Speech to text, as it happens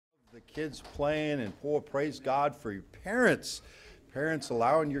kids playing, and praise God for your parents. Parents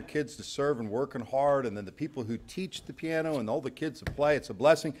allowing your kids to serve and working hard, and then the people who teach the piano and all the kids that play. It's a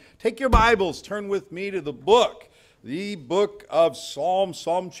blessing. Take your Bibles, turn with me to the book of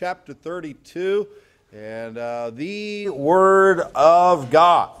Psalm chapter 32, and the Word of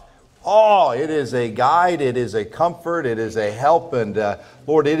God. Oh, it is a guide, it is a comfort, it is a help, and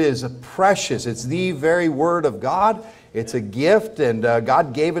Lord, it is precious. It's the very Word of God. It's a gift, and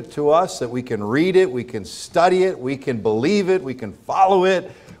God gave it to us that we can read it, we can study it, we can believe it, we can follow it,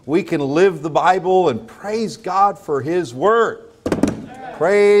 we can live the Bible, and praise God for His Word.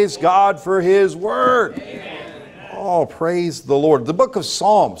 Praise God for His Word. Amen. Oh, praise the Lord. The book of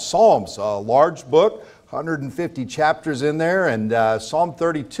Psalms, a large book, 150 chapters in there, and Psalm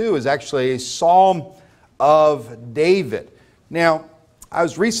 32 is actually a psalm of David. Now, I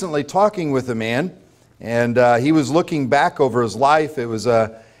was recently talking with a man, and he was looking back over his life. He was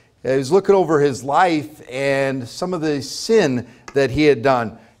looking over his life and some of the sin that he had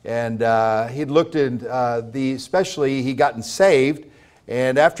done. And he'd looked at especially he gotten saved.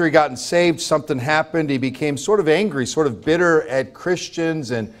 And after he gotten saved, something happened. He became sort of angry, sort of bitter at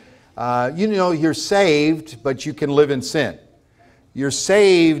Christians. And you're saved, but you can live in sin. You're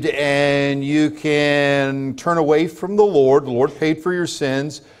saved and you can turn away from the Lord. The Lord paid for your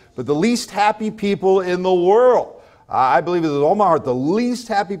sins. But the least happy people in the world, I believe with all my heart, the least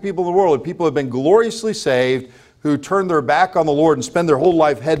happy people in the world are people who have been gloriously saved, who turn their back on the Lord and spend their whole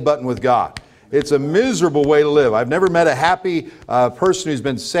life headbutting with God. It's a miserable way to live. I've never met a happy person who's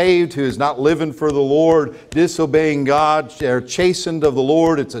been saved, who is not living for the Lord, disobeying God, or chastened of the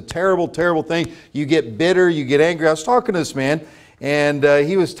Lord. It's a terrible, terrible thing. You get bitter, you get angry. I was talking to this man, and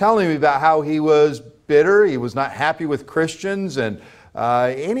he was telling me about how he was bitter. He was not happy with Christians, and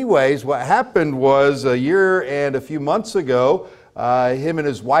anyways, what happened was a year and a few months ago, him and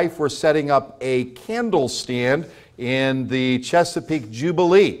his wife were setting up a candle stand in the Chesapeake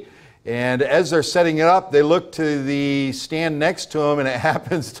Jubilee. And as they're setting it up, they look to the stand next to him, and it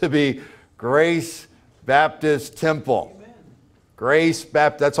happens to be Grace Baptist Temple. Amen. Grace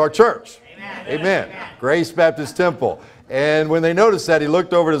Baptist, that's our church. Amen. Amen. Amen. Grace Baptist Temple. And when they noticed that, he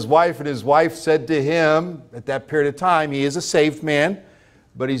looked over at his wife, and his wife said to him, at that period of time, he is a saved man,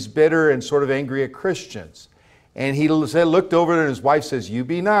 but he's bitter and sort of angry at Christians. And he looked over and his wife says, "You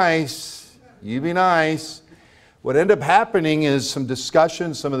be nice, you be nice." What ended up happening is some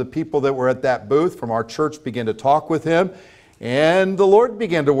discussion. Some of the people that were at that booth from our church began to talk with him, and the Lord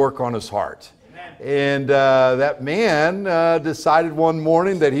began to work on his heart. And that man decided one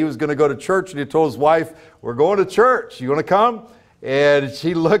morning that he was going to go to church, and he told his wife, "We're going to church. You want to come?" And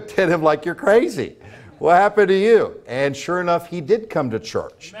she looked at him like, "You're crazy. What happened to you?" And sure enough, he did come to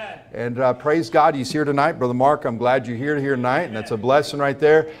church. Amen. And praise God, he's here tonight. Brother Mark, I'm glad you're here tonight, and that's a blessing right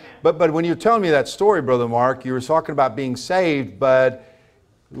there. But when you're telling me that story, Brother Mark, you were talking about being saved, but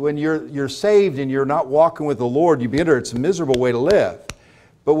when you're saved and you're not walking with the Lord, you bitter. It's a miserable way to live.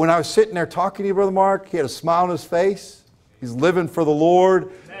 But when I was sitting there talking to you, Brother Mark, he had a smile on his face. He's living for the Lord.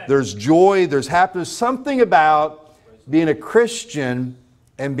 Amen. There's joy. There's happiness. Something about being a Christian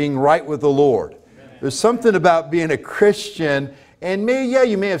and being right with the Lord. Amen. There's something about being a Christian, and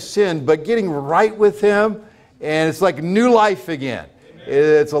you may have sinned, but getting right with Him, and it's like new life again. Amen.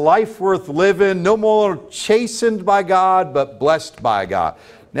 It's a life worth living, no more chastened by God, but blessed by God.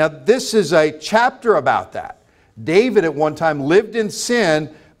 Now, this is a chapter about that. David at one time lived in sin,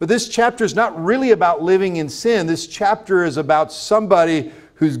 but this chapter is not really about living in sin. This chapter is about somebody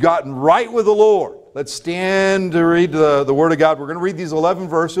who's gotten right with the Lord. Let's stand to read the Word of God. We're going to read these 11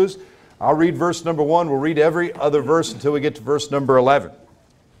 verses. I'll read verse number 1. We'll read every other verse until we get to verse number 11.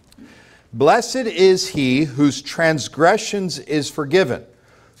 Blessed is he whose transgressions is forgiven,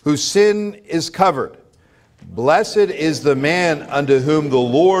 whose sin is covered. Blessed is the man unto whom the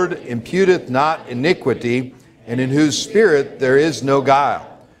Lord imputeth not iniquity, and in whose spirit there is no guile.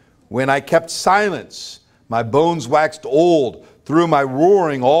 When I kept silence, my bones waxed old through my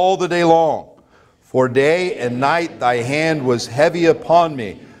roaring all the day long. For day and night thy hand was heavy upon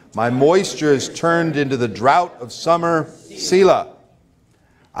me. My moisture is turned into the drought of summer. Selah.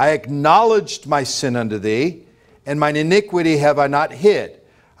 I acknowledged my sin unto thee, and mine iniquity have I not hid.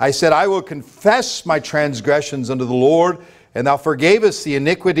 I said, I will confess my transgressions unto the Lord, and thou forgavest the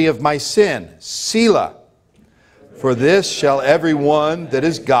iniquity of my sin. Selah. For this shall every one that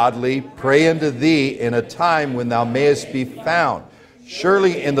is godly pray unto thee in a time when thou mayest be found.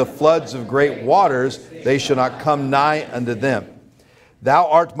 Surely in the floods of great waters they shall not come nigh unto them. Thou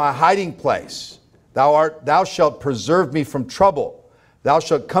art my hiding place. Thou shalt preserve me from trouble. Thou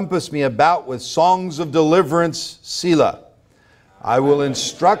shalt compass me about with songs of deliverance. Selah. I will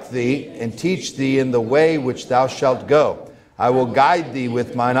instruct thee and teach thee in the way which thou shalt go. I will guide thee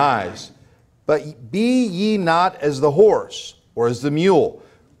with mine eyes. But be ye not as the horse, or as the mule,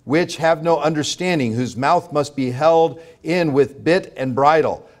 which have no understanding, whose mouth must be held in with bit and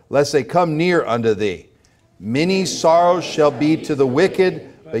bridle, lest they come near unto thee. Many sorrows shall be to the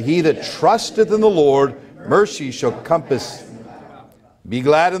wicked, but he that trusteth in the Lord, mercy shall compass. Be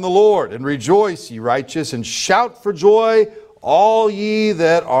glad in the Lord, and rejoice, ye righteous, and shout for joy, all ye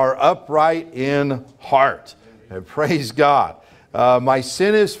that are upright in heart. And praise God. My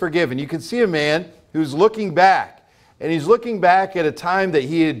sin is forgiven. You can see a man who's looking back, and he's looking back at a time that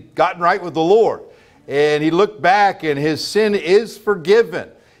he had gotten right with the Lord. And he looked back, and his sin is forgiven.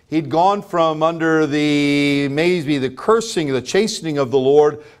 He'd gone from under maybe the cursing, the chastening of the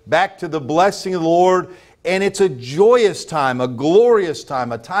Lord, back to the blessing of the Lord. And it's a joyous time, a glorious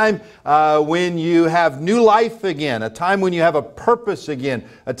time, a time when you have new life again, a time when you have a purpose again,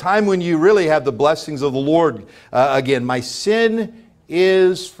 a time when you really have the blessings of the Lord again. My sin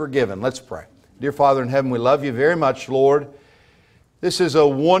is forgiven. Let's pray. Dear Father in heaven, we love you very much, Lord. This is a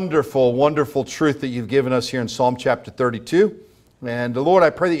wonderful, wonderful truth that you've given us here in Psalm chapter 32. And Lord,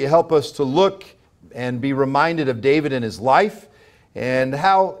 I pray that you help us to look and be reminded of David and his life and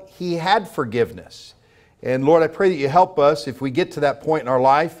how he had forgiveness. And Lord, I pray that you help us if we get to that point in our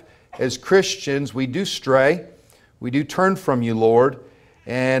life. As Christians, we do stray. We do turn from you, Lord.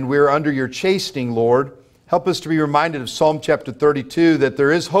 And we're under your chastening, Lord. Help us to be reminded of Psalm chapter 32 that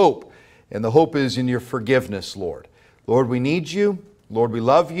there is hope. And the hope is in your forgiveness, Lord. Lord, we need you. Lord, we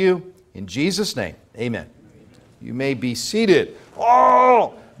love you. In Jesus' name, amen. You may be seated.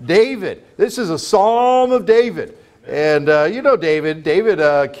 Oh, David. This is a Psalm of David. And you know David.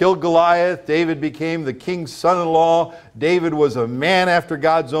 David killed Goliath. David became the king's son-in-law. David was a man after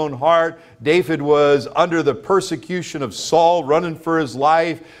God's own heart. David was under the persecution of Saul, running for his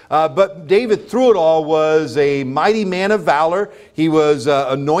life. But David, through it all, was a mighty man of valor. He was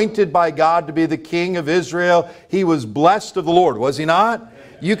anointed by God to be the king of Israel. He was blessed of the Lord, was he not?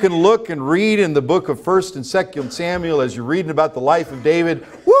 You can look and read in the book of 1st and 2nd Samuel as you're reading about the life of David.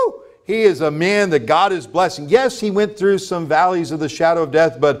 Woo! He is a man that God is blessing. Yes, he went through some valleys of the shadow of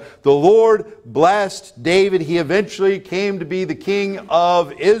death, but the Lord blessed David. He eventually came to be the king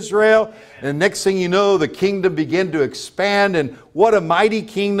of Israel. And next thing you know, the kingdom began to expand. And what a mighty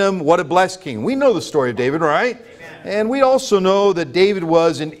kingdom, what a blessed king. We know the story of David, right? Amen. And we also know that David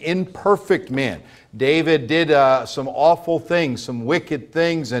was an imperfect man. David did some awful things, some wicked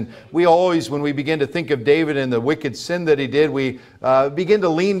things, and we always, when we begin to think of David and the wicked sin that he did, we begin to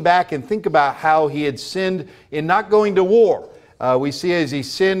lean back and think about how he had sinned in not going to war. We see as he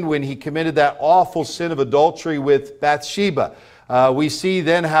sinned when he committed that awful sin of adultery with Bathsheba. We see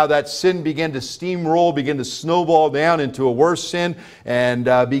then how that sin began to steamroll, began to snowball down into a worse sin,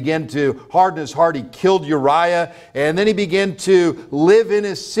 and began to harden his heart. He killed Uriah, and then he began to live in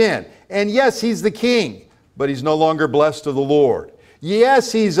his sin. And yes, he's the king, but he's no longer blessed of the Lord. Yes,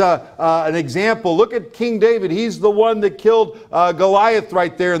 he's an example. Look at King David. He's the one that killed Goliath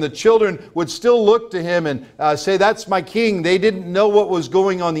right there, and the children would still look to him and say, that's my king. They didn't know what was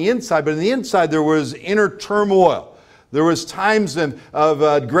going on the inside, but on the inside there was inner turmoil. There was times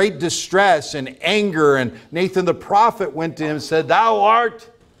of great distress and anger, and Nathan the prophet went to him and said, thou art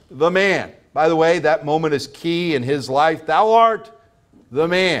the man. By the way, that moment is key in his life. Thou art the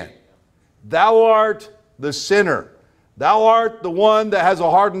man. Thou art the sinner. Thou art the one that has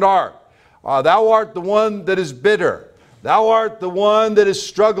a hardened heart. Thou art the one that is bitter. Thou art the one that is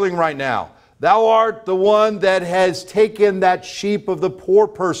struggling right now. Thou art the one that has taken that sheep of the poor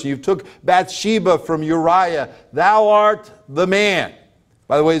person. You took Bathsheba from Uriah. Thou art the man.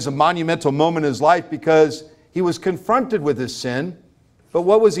 By the way, it's a monumental moment in his life because he was confronted with his sin. But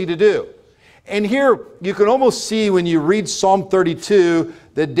what was he to do? And here you can almost see when you read Psalm 32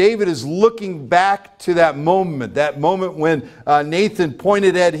 that David is looking back to that moment when Nathan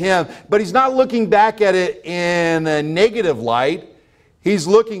pointed at him. But he's not looking back at it in a negative light. He's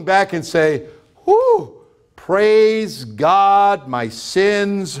looking back and say, whoo, praise God, my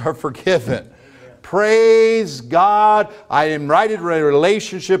sins are forgiven. Praise God, I am right in a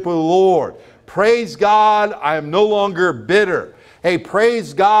relationship with the Lord. Praise God, I am no longer bitter. Hey,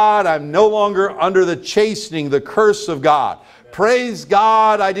 praise God, I'm no longer under the chastening, the curse of God. Praise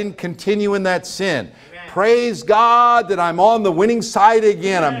God, I didn't continue in that sin. Praise God that I'm on the winning side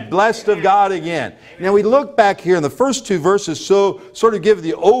again. I'm blessed of God again. Now we look back here in the first two verses, so sort of give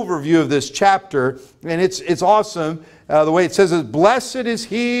the overview of this chapter, and it's awesome the way it says it. Blessed is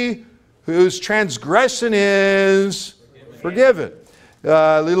he whose transgression is forgiven.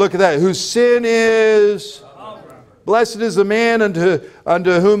 Look at that. Whose sin is Blessed is the man unto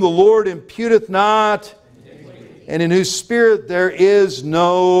whom the Lord imputeth not, and in whose spirit there is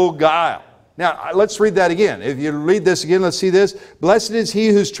no guile. Now, let's read that again. If you read this again, let's see this. Blessed is he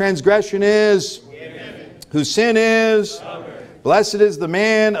whose transgression is forgiven, whose sin is covered. Blessed is the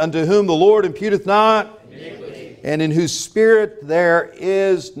man unto whom the Lord imputeth not iniquity, and in whose spirit there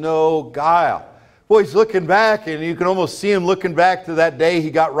is no guile. Boy, he's looking back, and you can almost see him looking back to that day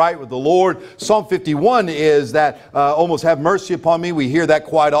he got right with the Lord. Psalm 51 is that, almost have mercy upon me. We hear that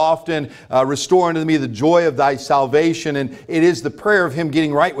quite often. Restore unto me the joy of thy salvation. And it is the prayer of him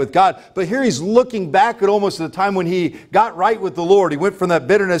getting right with God. But here he's looking back at almost the time when he got right with the Lord. He went from that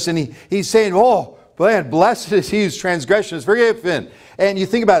bitterness, and he's saying, oh, man, blessed is he whose transgression is forgiven. And you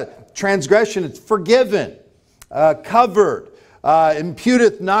think about it, transgression, it's forgiven, covered,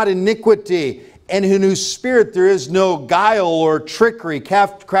 imputeth not iniquity, and in whose spirit there is no guile or trickery,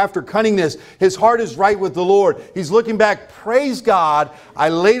 craft or cunningness. His heart is right with the Lord. He's looking back, praise God, I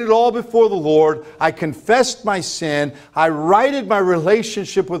laid it all before the Lord. I confessed my sin. I righted my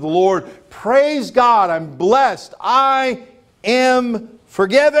relationship with the Lord. Praise God, I'm blessed. I am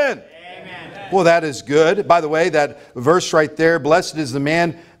forgiven. Amen. Well, that is good. By the way, that verse right there, blessed is the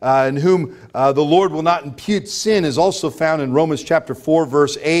man in whom the Lord will not impute sin, is also found in Romans chapter 4,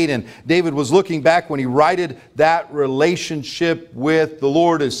 verse 8. And David was looking back when he righted that relationship with the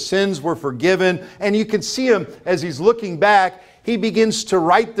Lord. His sins were forgiven. And you can see him as he's looking back. He begins to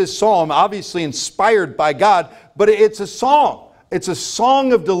write this psalm, obviously inspired by God, but it's a song. It's a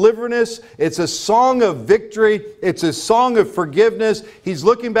song of deliverance. It's a song of victory. It's a song of forgiveness. He's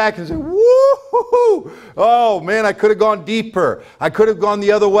looking back and saying, woo-hoo-hoo. Oh man, I could have gone deeper. I could have gone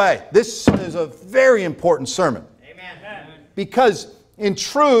the other way. This is a very important sermon. Amen. Because in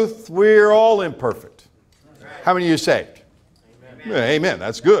truth, we're all imperfect. How many of you are saved? Amen. Amen.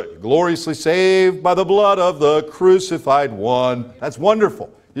 That's good. Gloriously saved by the blood of the crucified one. That's wonderful.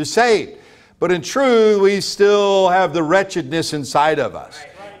 You're saved. But in truth, we still have the wretchedness inside of us.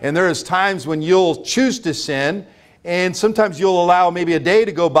 And there is times when you'll choose to sin, and sometimes you'll allow maybe a day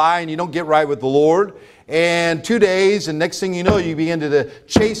to go by and you don't get right with the Lord. And 2 days, and next thing you know, you begin to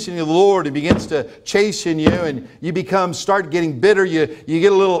chasten the Lord. He begins to chasten you, and you start getting bitter. You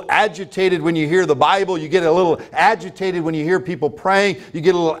get a little agitated when you hear the Bible. You get a little agitated when you hear people praying. You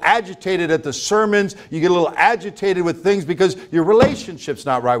get a little agitated at the sermons. You get a little agitated with things because your relationship's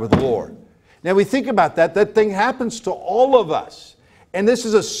not right with the Lord. Now we think about that. That thing happens to all of us. And this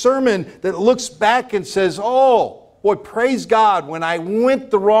is a sermon that looks back and says, oh, boy, praise God. When I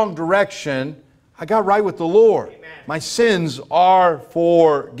went the wrong direction, I got right with the Lord. Amen. My sins are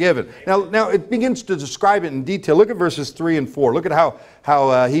forgiven. Now it begins to describe it in detail. Look at verses 3 and 4. Look at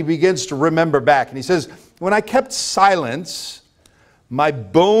how he begins to remember back. And he says, when I kept silence, my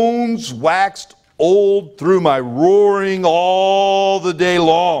bones waxed old through my roaring all the day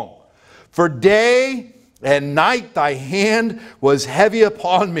long. For day and night thy hand was heavy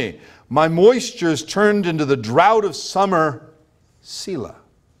upon me. My moistures turned into the drought of summer. Selah.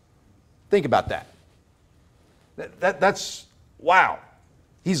 Think about that. That's wow.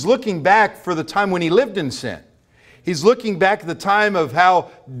 He's looking back for the time when he lived in sin. He's looking back at the time of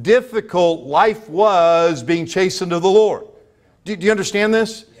how difficult life was being chastened of the Lord. Do you understand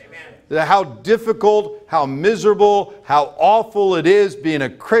this? How difficult, how miserable, how awful it is being a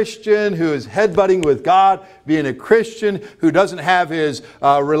Christian who is headbutting with God, being a Christian who doesn't have his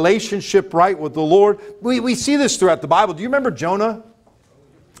relationship right with the Lord. We see this throughout the Bible. Do you remember Jonah?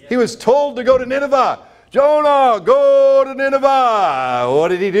 He was told to go to Nineveh. Jonah, go to Nineveh. What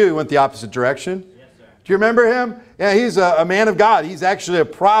did he do? He went the opposite direction. Do you remember him? Yeah, he's a man of God. He's actually a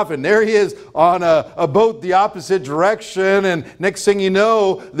prophet. And there he is on a boat the opposite direction. And next thing you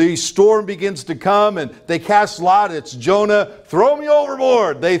know, the storm begins to come and they cast lot. It's Jonah, throw me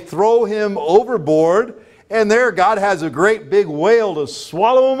overboard. They throw him overboard. And there God has a great big whale to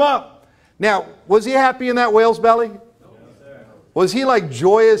swallow him up. Now, was he happy in that whale's belly? No, sir. Was he like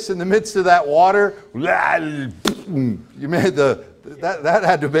joyous in the midst of that water? You made that had to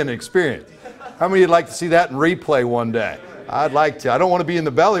have been an experience. How many would like to see that in replay one day? I'd like to. I don't want to be in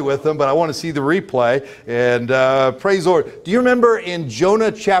the belly with them, but I want to see the replay. And praise the Lord. Do you remember in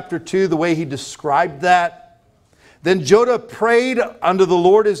Jonah chapter 2 the way he described that? Then Jonah prayed unto the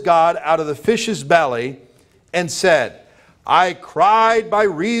Lord his God out of the fish's belly and said, I cried by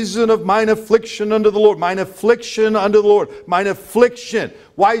reason of mine affliction unto the Lord. Mine affliction unto the Lord. Mine affliction.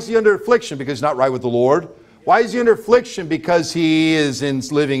 Why is he under affliction? Because he's not right with the Lord. Why is he under affliction? Because he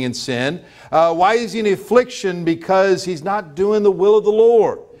is living in sin. Why is he in affliction? Because he's not doing the will of the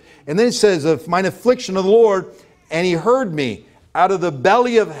Lord. And then it says, of mine affliction of the Lord, and he heard me. Out of the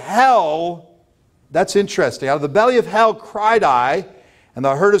belly of hell That's interesting. Out of the belly of hell cried I, and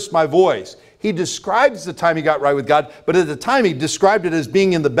thou heardest my voice. He describes the time he got right with God, but at the time he described it as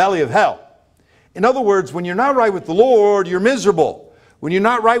being in the belly of hell. In other words, when you're not right with the Lord, you're miserable. When you're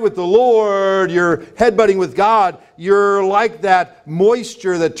not right with the Lord, you're headbutting with God, you're like that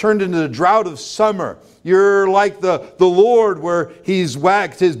moisture that turned into the drought of summer. You're like the Lord where his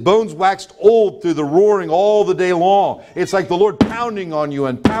bones waxed old through the roaring all the day long. It's like the Lord pounding on you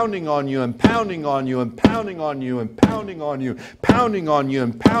and pounding on you and pounding on you and pounding on you and pounding on you, pounding on you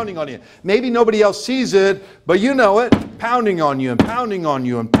and pounding on you. Maybe nobody else sees it, but you know it. Pounding on you and pounding on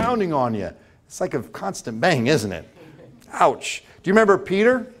you and pounding on you. It's like a constant bang, isn't it? Ouch. Do you remember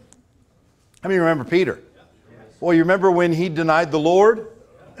Peter? How many remember Peter? Well, you remember when he denied the Lord?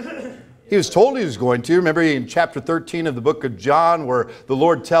 He was told he was going to. Remember in chapter 13 of the book of John where the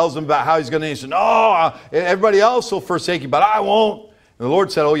Lord tells him about how he's going to. He said, no, everybody else will forsake you, but I won't. And the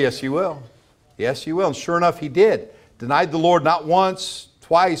Lord said, oh, yes, you will. Yes, you will. And sure enough, he did. Denied the Lord not once,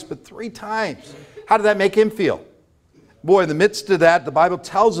 twice, but 3 times. How did that make him feel? Boy, in the midst of that, the Bible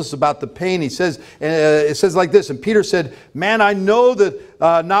tells us about the pain. He says, it says like this, and Peter said, man, I know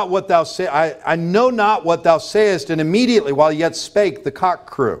that not what thou say. I know not what thou sayest. And immediately, while he yet spake, the cock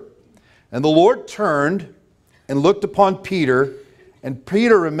crew. And the Lord turned and looked upon Peter, and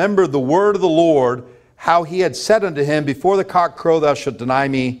Peter remembered the word of the Lord, how he had said unto him, before the cock crow, thou shalt deny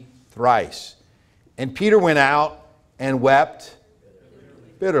me thrice. And Peter went out and wept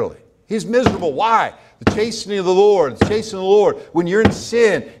bitterly. He's miserable. Why? The chastening of the Lord, the chastening of the Lord. When you're in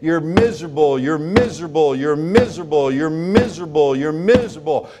sin, you're miserable, you're miserable, you're miserable, you're miserable, you're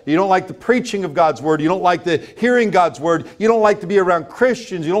miserable. You don't like the preaching of God's Word. You don't like the hearing God's Word. You don't like to be around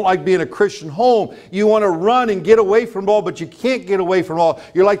Christians. You don't like being in a Christian home. You want to run and get away from it all, but you can't get away from it all.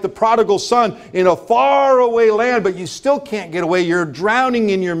 You're like the prodigal son in a faraway land, but you still can't get away. You're drowning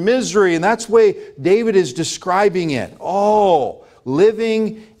in your misery, and that's the way David is describing it. Oh,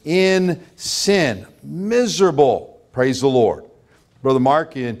 living in sin. Miserable. Praise the Lord. Brother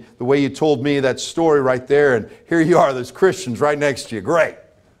Mark, in the way you told me that story right there, and here you are, there's Christians right next to you. Great.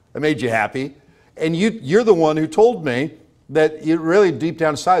 That made you happy. And you're the one who told me that you really deep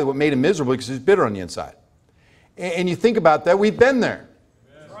down inside what made him miserable because he's bitter on the inside. And you think about that, we've been there.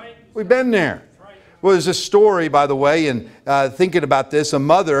 We've been there. Well, there's a story, by the way, and thinking about this, a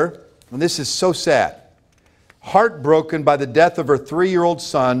mother, and this is so sad, heartbroken by the death of her 3-year-old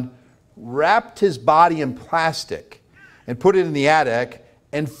son, wrapped his body in plastic and put it in the attic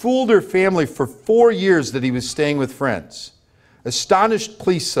and fooled her family for 4 years that he was staying with friends. Astonished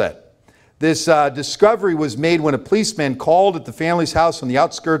police said. This discovery was made when a policeman called at the family's house on the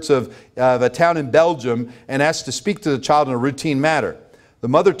outskirts of a town in Belgium and asked to speak to the child in a routine matter. The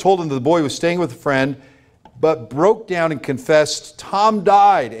mother told him that the boy was staying with a friend, but broke down and confessed, Tom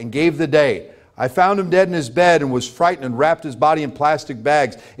died, and gave the date. I found him dead in his bed and was frightened and wrapped his body in plastic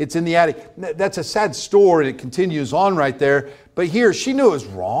bags. It's in the attic. That's a sad story, and it continues on right there. But here, she knew it was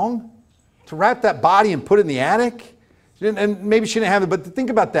wrong to wrap that body and put it in the attic. And maybe she didn't have it, but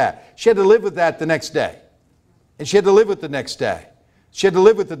think about that. She had to live with that the next day. And she had to live with it the next day. She had to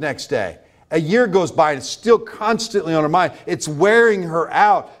live with it the next day. A year goes by and it's still constantly on her mind. It's wearing her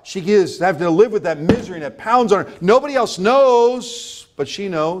out. She is having to live with that misery and it pounds on her. Nobody else knows, but she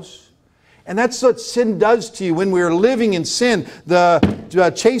knows. And that's what sin does to you when we are living in sin. The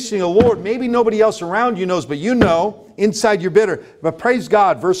chastening of the Lord, maybe nobody else around you knows, but you know, inside you're bitter. But praise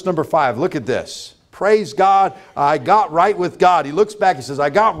God, verse number 5, look at this. Praise God, I got right with God. He looks back, he says,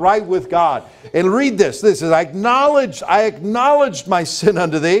 I got right with God. And read this. This is, I acknowledged my sin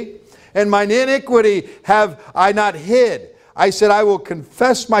unto thee, and mine iniquity have I not hid. I said, I will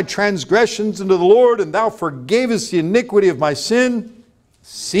confess my transgressions unto the Lord, and thou forgavest the iniquity of my sin.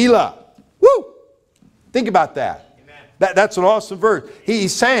 Selah. Woo! Think about that. That's an awesome verse.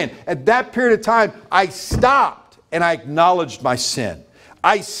 He's saying, at that period of time, I stopped and I acknowledged my sin.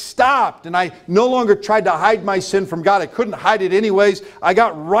 I stopped and I no longer tried to hide my sin from God. I couldn't hide it anyways. I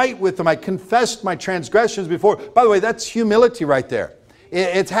got right with Him. I confessed my transgressions before. By the way, that's humility right there.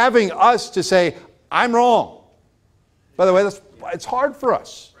 It's having us to say, I'm wrong. By the way, it's hard for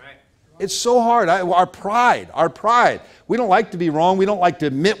us. It's so hard. Our pride. We don't like to be wrong. We don't like to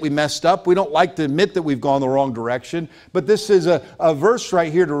admit we messed up. We don't like to admit that we've gone the wrong direction. But this is a verse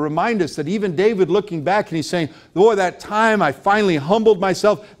right here to remind us that even David looking back and he's saying, boy, that time I finally humbled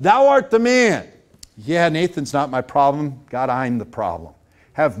myself. Thou art the man. Yeah, Nathan's not my problem. God, I'm the problem.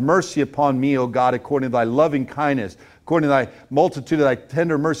 Have mercy upon me, O God, according to thy loving kindness. According to thy multitude of thy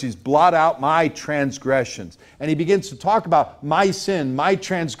tender mercies, blot out my transgressions. And he begins to talk about my sin, my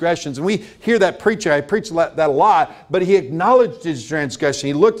transgressions. And we hear that preaching. I preach that a lot. But he acknowledged his transgression.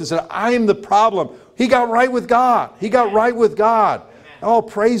 He looked and said, I am the problem. He got right with God. He got right with God. Oh,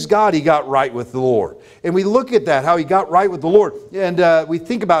 praise God, he got right with the Lord. And we look at that, how he got right with the Lord. And we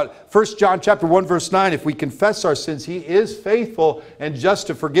think about 1 John chapter 1, verse 9. If we confess our sins, he is faithful and just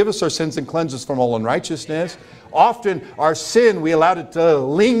to forgive us our sins and cleanse us from all unrighteousness. Often our sin, we allowed it to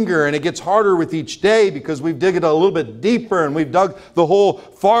linger, and it gets harder with each day because we've dug it a little bit deeper, and we've dug the hole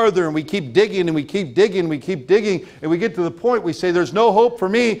farther, and we keep digging, and we keep digging, and we keep digging, and we get to the point we say, there's no hope for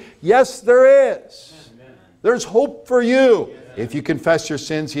me. Yes, there is. There's hope for you. If you confess your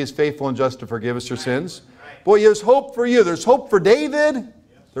sins, he is faithful and just to forgive us your sins. Boy, there's hope for you. There's hope for David.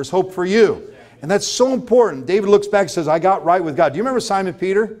 There's hope for you. And that's so important. David looks back and says, I got right with God. Do you remember Simon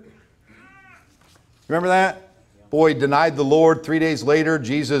Peter? Remember that? Boy, denied the Lord. 3 days later,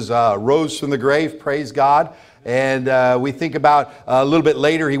 Jesus rose from the grave. Praise God. And we think about a little bit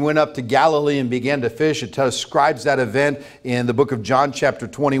later, he went up to Galilee and began to fish. It describes that event in the book of John chapter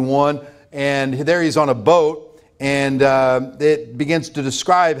 21. And there he's on a boat. And it begins to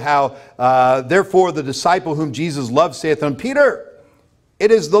describe how, therefore the disciple whom Jesus loved saith unto Peter,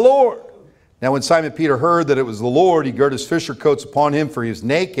 it is the Lord. Now when Simon Peter heard that it was the Lord, he girt his fisher coats upon him, for he was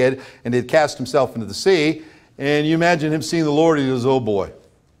naked, and had cast himself into the sea. And you imagine him seeing the Lord, he goes, oh boy.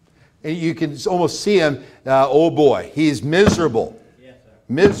 And you can almost see him, oh boy, he's miserable. Yes, sir.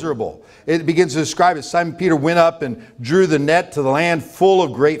 Miserable. It begins to describe it. Simon Peter went up and drew the net to the land full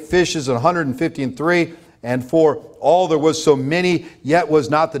of great fishes, 153. And for all there was so many, yet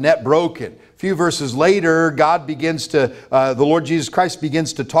was not the net broken. A few verses later, God begins to, the Lord Jesus Christ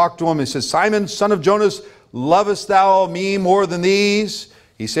begins to talk to him. He says, Simon, son of Jonas, lovest thou me more than these?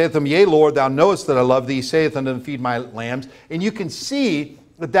 He saith unto him, yea, Lord, thou knowest that I love thee. He saith unto him, feed my lambs. And you can see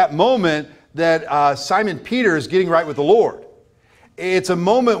at that moment that Simon Peter is getting right with the Lord. It's a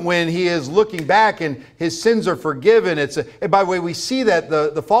moment when he is looking back and his sins are forgiven. And by the way, we see that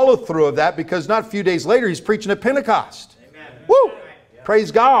the follow through of that, because not a few days later he's preaching at Pentecost. Amen. Woo! Yep. Praise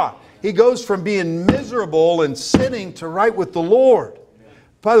God. He goes from being miserable and sinning to right with the Lord. Amen.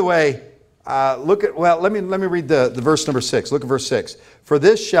 By the way, let me read the verse number 6. Look at verse 6. For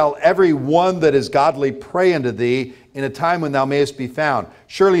this shall every one that is godly pray unto thee in a time when thou mayest be found.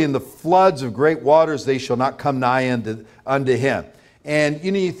 Surely in the floods of great waters they shall not come nigh unto him. And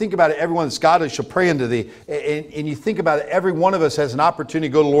you know, you think about it, everyone that's godly shall pray unto thee. And you think about it, every one of us has an opportunity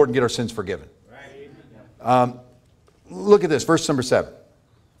to go to the Lord and get our sins forgiven. Right. Look at this, verse number 7.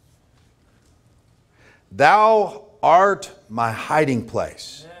 Thou art my hiding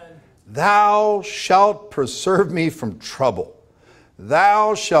place. Amen. Thou shalt preserve me from trouble.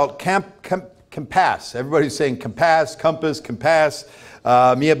 Thou shalt compass. Everybody's saying compass, compass, compass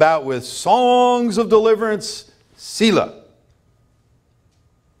me about with songs of deliverance. Selah.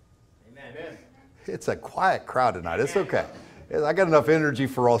 It's a quiet crowd tonight. It's okay. I got enough energy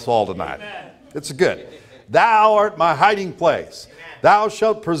for us all tonight. It's good. Thou art my hiding place. Thou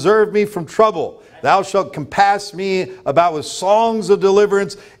shalt preserve me from trouble. Thou shalt compass me about with songs of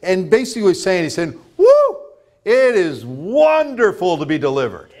deliverance. And basically what he's saying, woo, it is wonderful to be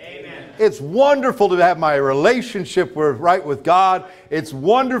delivered. Amen. It's wonderful to have my relationship right with God. It's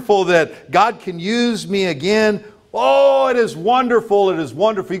wonderful that God can use me again. Oh, it is wonderful. It is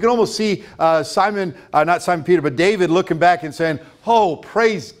wonderful. You can almost see not Simon Peter, but David looking back and saying, oh,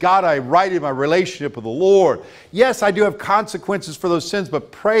 praise God, I righted my relationship with the Lord. Yes, I do have consequences for those sins,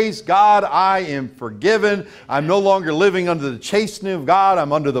 but praise God, I am forgiven. I'm no longer living under the chastening of God.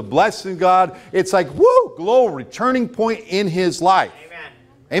 I'm under the blessing of God. It's like, woo, glory, turning point in his life.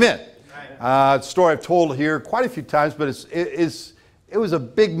 Amen. Amen. Story I've told here quite a few times, but it was a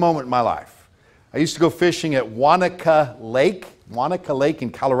big moment in my life. I used to go fishing at Wanaka Lake in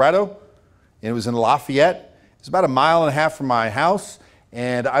Colorado, and it was in Lafayette. It's about 1.5 miles from my house,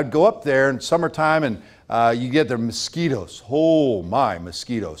 and I'd go up there in summertime, and you get the mosquitoes. Oh my,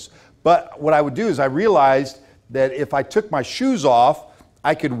 mosquitoes. But what I would do is I realized that if I took my shoes off,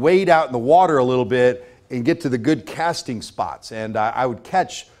 I could wade out in the water a little bit and get to the good casting spots, and I would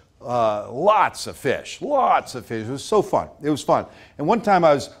catch lots of fish. It was so fun. It was fun. And one time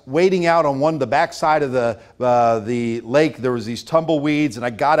I was wading out on the back side of the lake. There was these tumbleweeds, and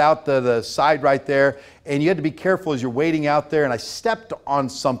I got out the side right there, and you had to be careful as you're wading out there, and I stepped on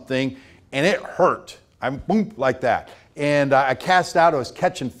something and it hurt. I'm boom like that. And I cast out. I was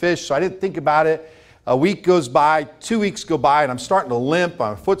catching fish, so I didn't think about it. A week goes by, 2 weeks go by, and I'm starting to limp.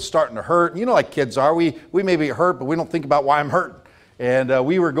 My foot's starting to hurt. And you know, like kids are, we may be hurt, but we don't think about why I'm hurting. And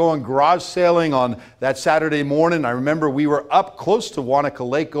we were going garage sailing on that Saturday morning. I remember we were up close to Wanaka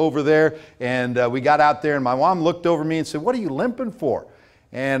Lake over there, and we got out there, and my mom looked over me and said, "What are you limping for?"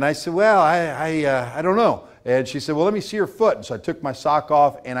 And I said, "Well, I don't know." And she said, well, let me see your foot. And so I took my sock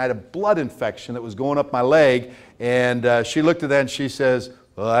off, and I had a blood infection that was going up my leg. And she looked at that and she says,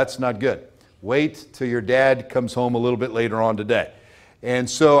 well, that's not good. Wait till your dad comes home a little bit later on today. And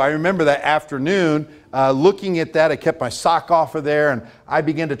so I remember that afternoon looking at that. I kept my sock off of there, and I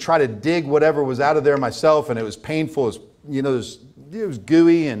began to try to dig whatever was out of there myself, and it was painful. It was, you know, it was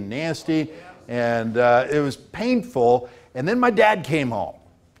gooey and nasty, and it was painful. And then my dad came home.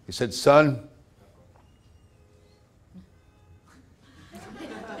 He said, son,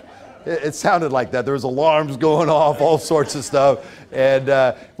 it sounded like that. There was alarms going off, all sorts of stuff.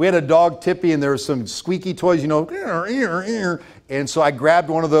 And we had a dog, Tippy, and there were some squeaky toys, you know, and so I grabbed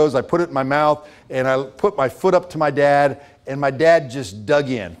one of those, I put it in my mouth, and I put my foot up to my dad, and my dad just dug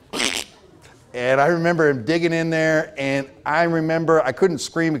in. And I remember him digging in there, and I remember I couldn't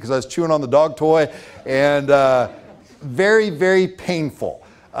scream because I was chewing on the dog toy, and very, very painful.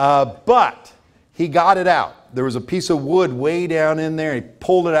 But he got it out. There was a piece of wood way down in there. He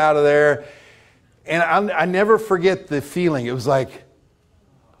pulled it out of there. And I never forget the feeling. It was like,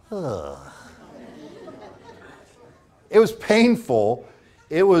 ugh. It was painful.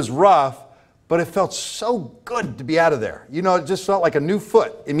 It was rough, but it felt so good to be out of there. You know, it just felt like a new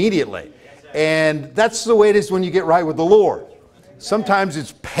foot immediately. And that's the way it is when you get right with the Lord. Sometimes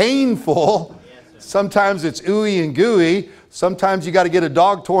it's painful. Sometimes it's ooey and gooey. Sometimes you got to get a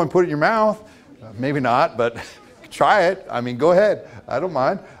dog toy and put it in your mouth. Maybe not, but try it. I mean, go ahead. I don't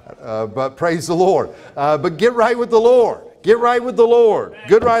mind. But praise the Lord. But get right with the Lord. Get right with the Lord.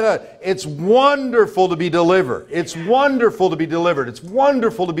 Good right on. It's wonderful to be delivered. It's wonderful to be delivered. It's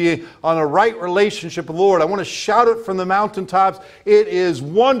wonderful to be on a right relationship with the Lord. I want to shout it from the mountaintops. It is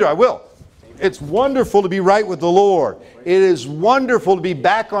wonderful. I will. It's wonderful to be right with the Lord. It is wonderful to be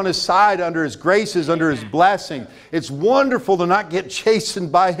back on His side under His graces, under His blessing. It's wonderful to not get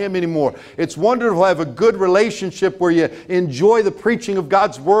chastened by Him anymore. It's wonderful to have a good relationship where you enjoy the preaching of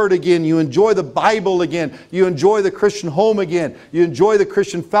God's Word again. You enjoy the Bible again. You enjoy the Christian home again. You enjoy the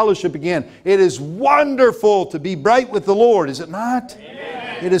Christian fellowship again. It is wonderful to be right with the Lord, is it not?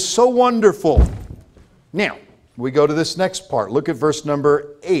 Amen. It is so wonderful. Now, we go to this next part. Look at verse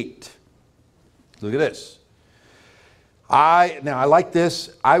number 8. Look at this. Now I like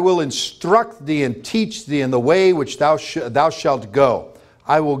this. I will instruct thee and teach thee in the way which thou shalt go.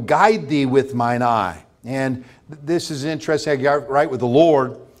 I will guide thee with mine eye. And this is interesting. I got right with the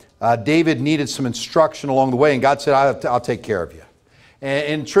Lord. David needed some instruction along the way, and God said, I'll take care of you. And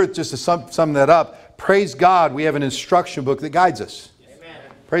in truth, just to sum that up, praise God, we have an instruction book that guides us.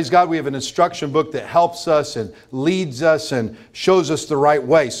 Praise God, we have an instruction book that helps us and leads us and shows us the right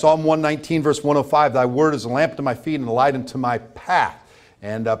way. Psalm 119, verse 105, thy word is a lamp to my feet and a light unto my path.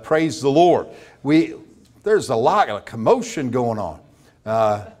 And praise the Lord. There's a lot of commotion going on.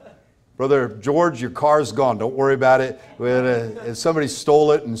 Brother George, your car's gone. Don't worry about it. Somebody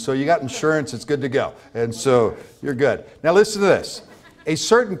stole it, and so you got insurance. It's good to go. And so you're good. Now listen to this. A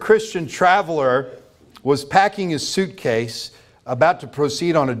certain Christian traveler was packing his suitcase, about to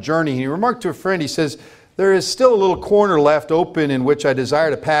proceed on a journey. He remarked to a friend, he says, there is still a little corner left open in which I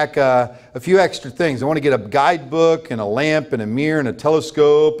desire to pack a few extra things. I want to get a guidebook and a lamp and a mirror and a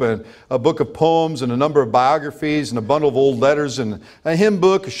telescope and a book of poems and a number of biographies and a bundle of old letters and a hymn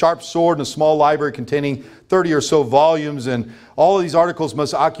book, a sharp sword, and a small library containing 30 or so volumes. And all of these articles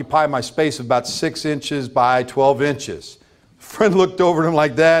must occupy my space of about 6 inches by 12 inches. A friend looked over at him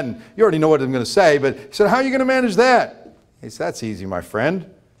like that, and you already know what I'm going to say, but he said, how are you going to manage that? He said, that's easy, my friend.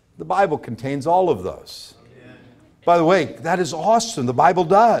 The Bible contains all of those. By the way, that is awesome. The Bible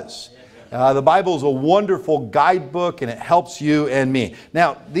does. The Bible is a wonderful guidebook, and it helps you and me.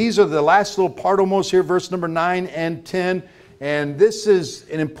 Now, these are the last little part almost here, verse number 9 and 10. And this is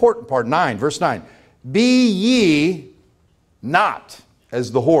an important part, 9, verse 9. Be ye not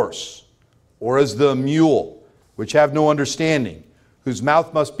as the horse or as the mule, which have no understanding, whose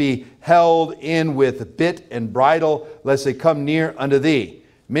mouth must be held in with bit and bridle, lest they come near unto thee.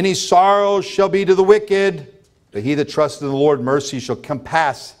 Many sorrows shall be to the wicked, but he that trusteth in the Lord, mercy shall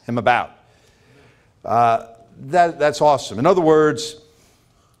compass him about. That's awesome. In other words,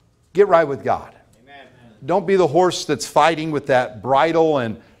 get right with God. Amen. Don't be the horse that's fighting with that bridle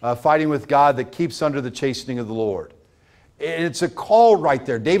and fighting with God that keeps under the chastening of the Lord. It's a call right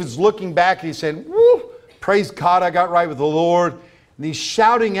there. David's looking back and he's saying, woo, praise God, I got right with the Lord. And he's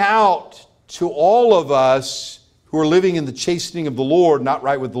shouting out to all of us who are living in the chastening of the Lord, not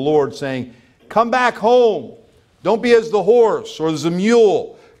right with the Lord, saying, come back home. Don't be as the horse or as the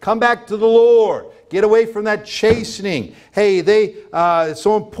mule. Come back to the Lord. Get away from that chastening. Hey, it's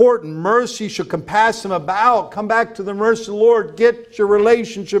so important. Mercy shall compass them about. Come back to the mercy of the Lord. Get your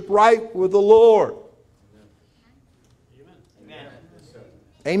relationship right with the Lord.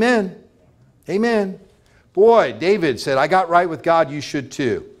 Amen. Amen. Boy, David said, I got right with God, you should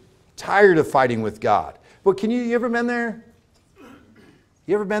too. Tired of fighting with God. But you ever been there?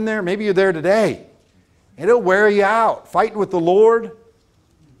 You ever been there? Maybe you're there today. And it'll wear you out. Fighting with the Lord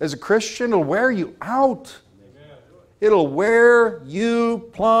as a Christian, it'll wear you out. It'll wear you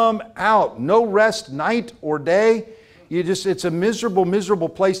plumb out. No rest night or day. It's a miserable, miserable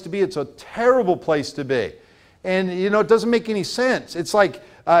place to be. It's a terrible place to be. And you know, it doesn't make any sense. It's like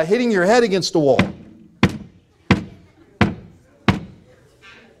hitting your head against a wall.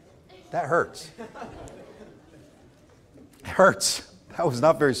 That hurts. It hurts. That was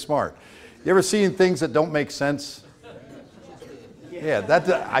not very smart. You ever seen things that don't make sense?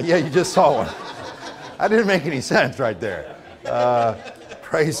 Yeah, you just saw one. That didn't make any sense right there.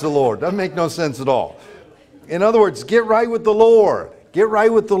 Praise the Lord. Doesn't make no sense at all. In other words, get right with the Lord. Get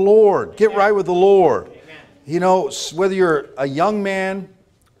right with the Lord. Get right with the Lord. You know, whether you're a young man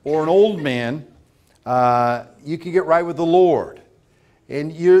or an old man, you can get right with the Lord.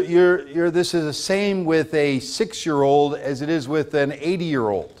 And this is the same with a 6-year-old as it is with an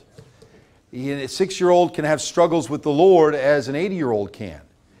 80-year-old. A 6-year-old can have struggles with the Lord as an 80-year-old can.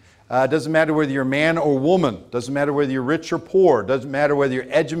 It doesn't matter whether you're a man or woman. Doesn't matter whether you're rich or poor. Doesn't matter whether you're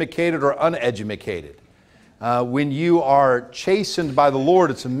educated or uneducated. When you are chastened by the Lord,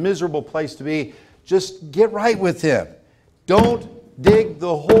 it's a miserable place to be. Just get right with Him. Don't dig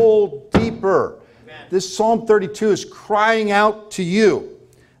the hole deeper. Amen. This Psalm 32 is crying out to you.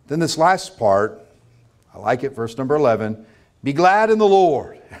 Then this last part, I like it, verse number 11. Be glad in the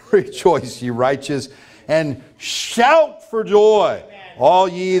Lord, rejoice ye righteous, and shout for joy, all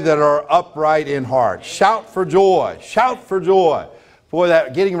ye that are upright in heart. Shout for joy, shout for joy. Boy,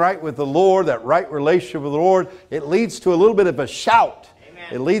 that getting right with the Lord, that right relationship with the Lord, it leads to a little bit of a shout. Amen.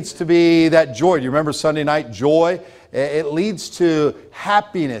 It leads to be that joy. Do you remember Sunday night joy? It leads to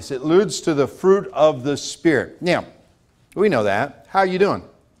happiness. It leads to the fruit of the Spirit. Now, we know that. How are you doing?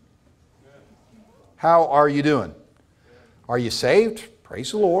 How are you doing? Are you saved?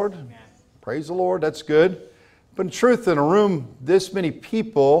 Praise the Lord. Praise the Lord. That's good. But in truth, in a room this many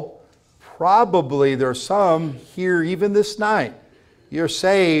people, probably there are some here even this night. You're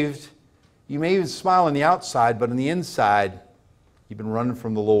saved. You may even smile on the outside, but on the inside, you've been running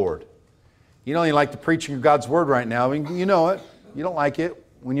from the Lord. You don't even like the preaching of God's Word right now. I mean, you know it. You don't like it.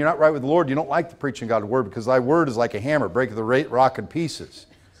 When you're not right with the Lord, you don't like the preaching of God's Word because thy Word is like a hammer, breaketh the rock in pieces.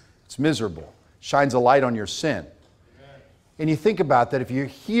 It's miserable. Shines a light on your sin. And you think about that. If you're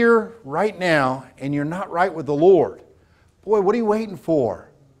here right now and you're not right with the Lord, boy, what are you waiting for?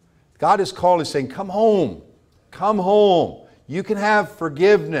 God is calling, saying, come home. Come home. You can have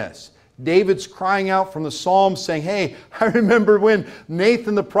forgiveness. David's crying out from the Psalm saying, hey, I remember when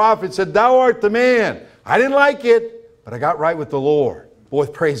Nathan the prophet said, thou art the man. I didn't like it, but I got right with the Lord. Boy,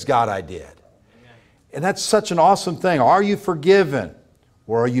 praise God, I did. Amen. And that's such an awesome thing. Are you forgiven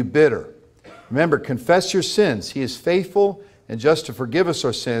or are you bitter? Remember, confess your sins. He is faithful and just to forgive us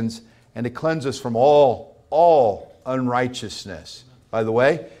our sins and to cleanse us from all unrighteousness. By the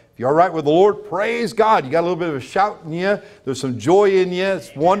way, if you're all right with the Lord, praise God. You got a little bit of a shout in you. There's some joy in you.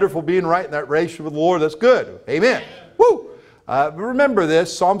 It's wonderful being right in that relationship with the Lord. That's good. Amen. Woo! Remember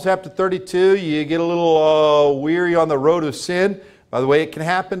this, Psalm chapter 32, you get a little weary on the road of sin. By the way, it can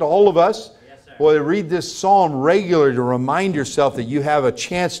happen to all of us. Yes, sir. Boy, read this psalm regularly to remind yourself that you have a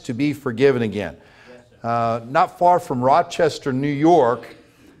chance to be forgiven again. Yes, not far from Rochester, New York,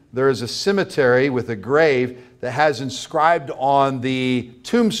 there is a cemetery with a grave that has inscribed on the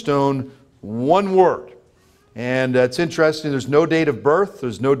tombstone one word. And it's interesting, there's no date of birth,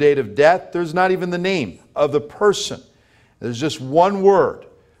 there's no date of death, there's not even the name of the person. There's just one word,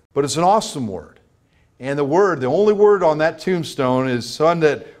 but it's an awesome word. And the only word on that tombstone is one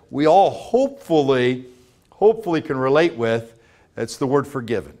that we all hopefully can relate with. It's the word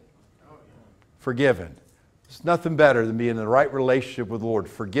forgiven. Forgiven. There's nothing better than being in the right relationship with the Lord.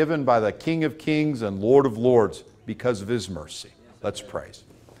 Forgiven by the King of Kings and Lord of Lords because of His mercy. Let's pray.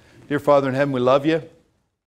 Dear Father in heaven, we love you.